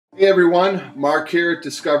Hey everyone, Mark here at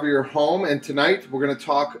Discover Your Home, and tonight we're going to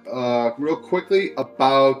talk real quickly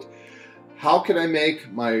about how can I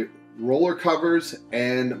make my roller covers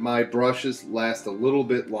and my brushes last a little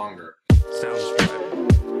bit longer. Sounds good.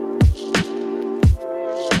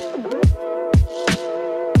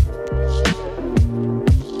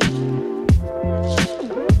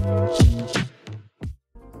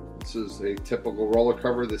 This is a typical roller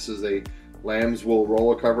cover. This is a lamb's wool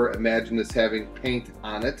roller cover. Imagine this having paint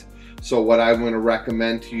on it. So what I'm going to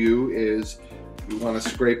recommend to you is you want to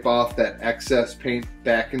scrape off that excess paint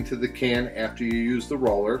back into the can after you use the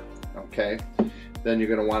roller, okay? Then you're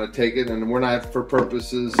going to want to take it, and we're not for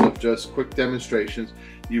purposes of just quick demonstrations.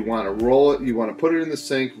 You want to roll it, you want to put it in the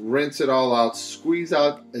sink, rinse it all out, squeeze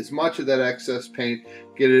out as much of that excess paint,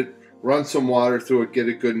 get it, run some water through it, get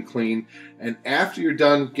it good and clean. And after you're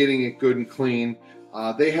done getting it good and clean,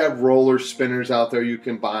 they have roller spinners out there. You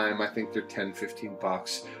can buy them. I think they're 10-15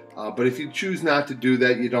 bucks. But if you choose not to do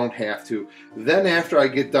that, you don't have to. Then after I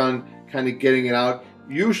get done kind of getting it out,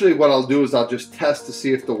 usually what I'll do is I'll just test to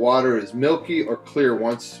see if the water is milky or clear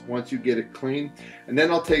once you get it clean. And then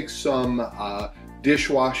I'll take some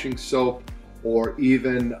dishwashing soap or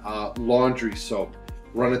even laundry soap.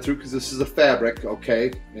 Run it through, because this is a fabric,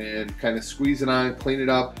 okay? And kind of squeeze it on, clean it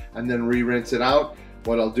up, and then re-rinse it out.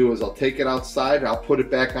 What I'll do is I'll take it outside, I'll put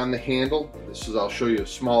it back on the handle. I'll show you a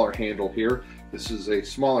smaller handle here. This is a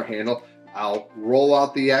smaller handle. I'll roll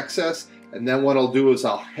out the excess, and then what I'll do is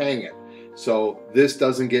I'll hang it. So this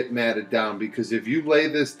doesn't get matted down, because if you lay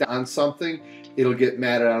this on something, it'll get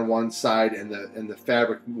matted on one side and the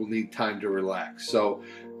fabric will need time to relax. So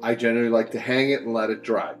I generally like to hang it and let it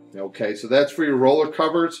dry. Okay, so that's for your roller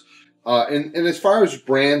covers. And as far as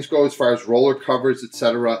brands go, as far as roller covers,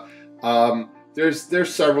 etc.,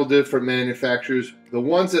 there's several different manufacturers. The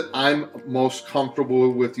ones that I'm most comfortable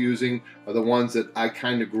with using are the ones that I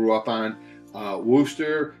kind of grew up on.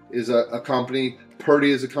 Worcester is a company.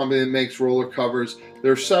 Purdy is a company that makes roller covers.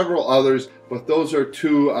 There are several others, but those are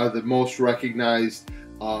two the most recognized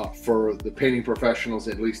for the painting professionals,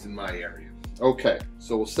 at least in my area. Okay,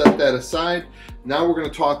 so we'll set that aside. Now we're going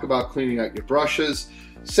to talk about cleaning out your brushes.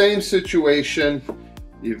 Same situation.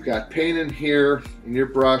 You've got paint in here in your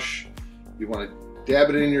brush. You want to dab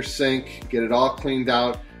it in your sink, get it all cleaned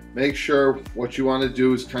out. Make sure what you want to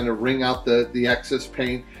do is kind of wring out the excess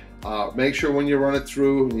paint. Make sure when you run it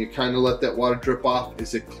through and you kind of let that water drip off,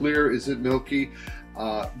 is it clear, is it milky?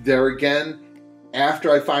 There again,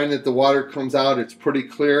 after I find that the water comes out, it's pretty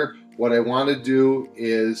clear, what I want to do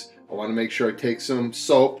is I want to make sure I take some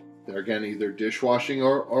soap, there again, either dishwashing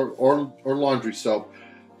or laundry soap,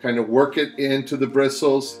 kind of work it into the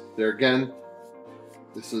bristles. There again,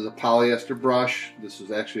 this is a polyester brush. This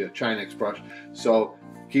is actually a Chinex brush, so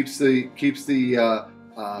keeps the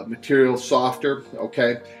material softer.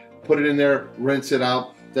 Okay, put it in there, rinse it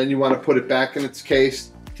out. Then you want to put it back in its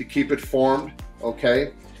case to keep it formed.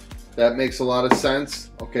 Okay, that makes a lot of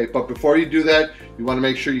sense. Okay, but before you do that, you want to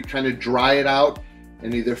make sure you kind of dry it out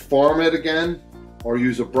and either form it again or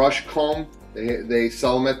use a brush comb. They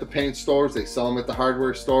sell them at the paint stores, they sell them at the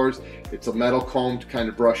hardware stores. It's a metal comb to kind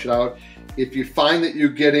of brush it out. If you find that you're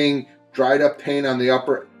getting dried up paint on the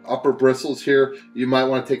upper bristles here, you might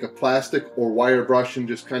want to take a plastic or wire brush and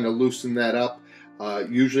just kind of loosen that up.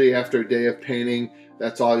 Usually after a day of painting,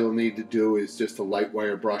 that's all you'll need to do is just a light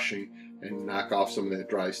wire brushing and knock off some of that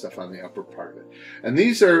dry stuff on the upper part of it. And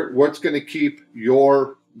these are what's going to keep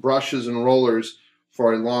your brushes and rollers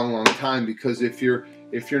for a long time, because if you're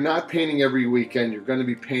not painting every weekend, you're going to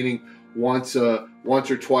be painting once or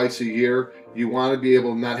twice a year. You want to be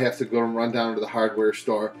able to not have to go and run down to the hardware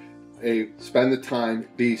store. A, spend the time,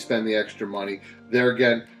 B, spend the extra money. There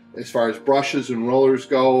again, as far as brushes and rollers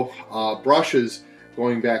go, brushes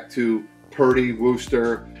going back to Purdy,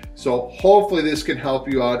 Worcester. So hopefully this can help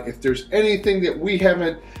you out. If there's anything that we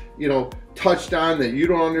haven't, touched on that you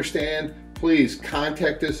don't understand, please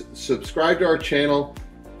contact us, subscribe to our channel,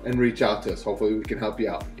 and reach out to us. Hopefully we can help you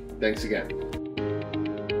out. Thanks again.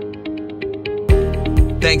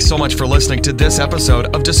 Thanks so much for listening to this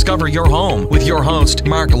episode of Discover Your Home with your host,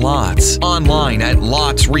 Mark Lotz. Online at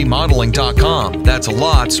lotzremodeling.com. That's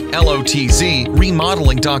Lotz, L-O-T-Z,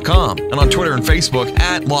 remodeling.com. And on Twitter and Facebook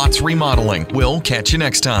at Lotz Remodeling. We'll catch you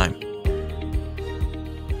next time.